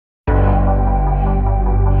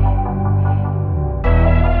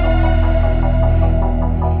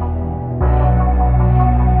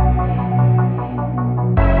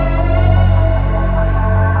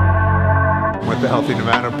Healthy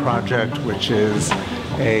Nevada project, which is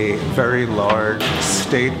a very large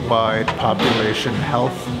statewide population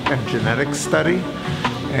health and genetics study.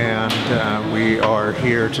 And we are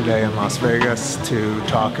here today in Las Vegas to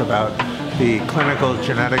talk about the clinical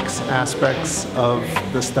genetics aspects of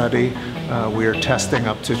the study. We are testing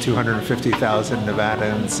up to 250,000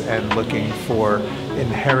 Nevadans and looking for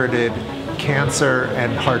inherited cancer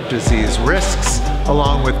and heart disease risks,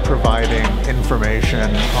 along with providing information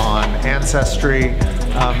on ancestry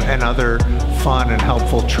and other fun and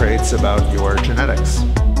helpful traits about your genetics.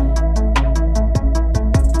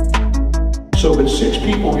 So the 6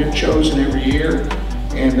 people get chosen every year,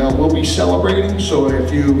 and we'll be celebrating. So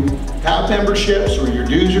if you have memberships, or your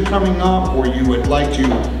dues are coming up, or you would like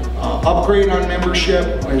to upgrade on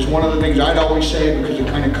membership, is one of the things I'd always say, because it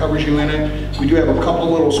kind of covers you in it. We do have a couple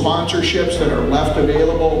little sponsorships that are left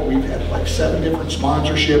available. We've had like 7 different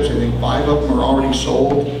sponsorships. I think 5 of them are already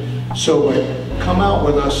sold. So come out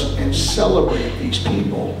with us and celebrate these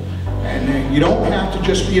people. And you don't have to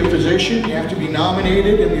just be a physician, you have to be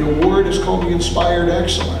nominated, and the award is called the Inspired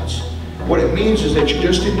Excellence. What it means is that you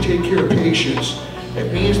just didn't take care of patients.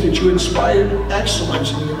 It means that you inspired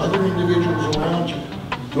excellence in the other individuals around you.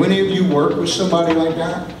 Do any of you work with somebody like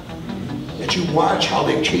that? That you watch how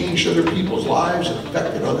they've changed other people's lives and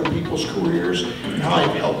affected other people's careers, and how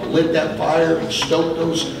they've helped lit that fire and stoke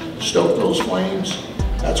those flames?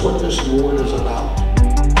 That's what this award is about.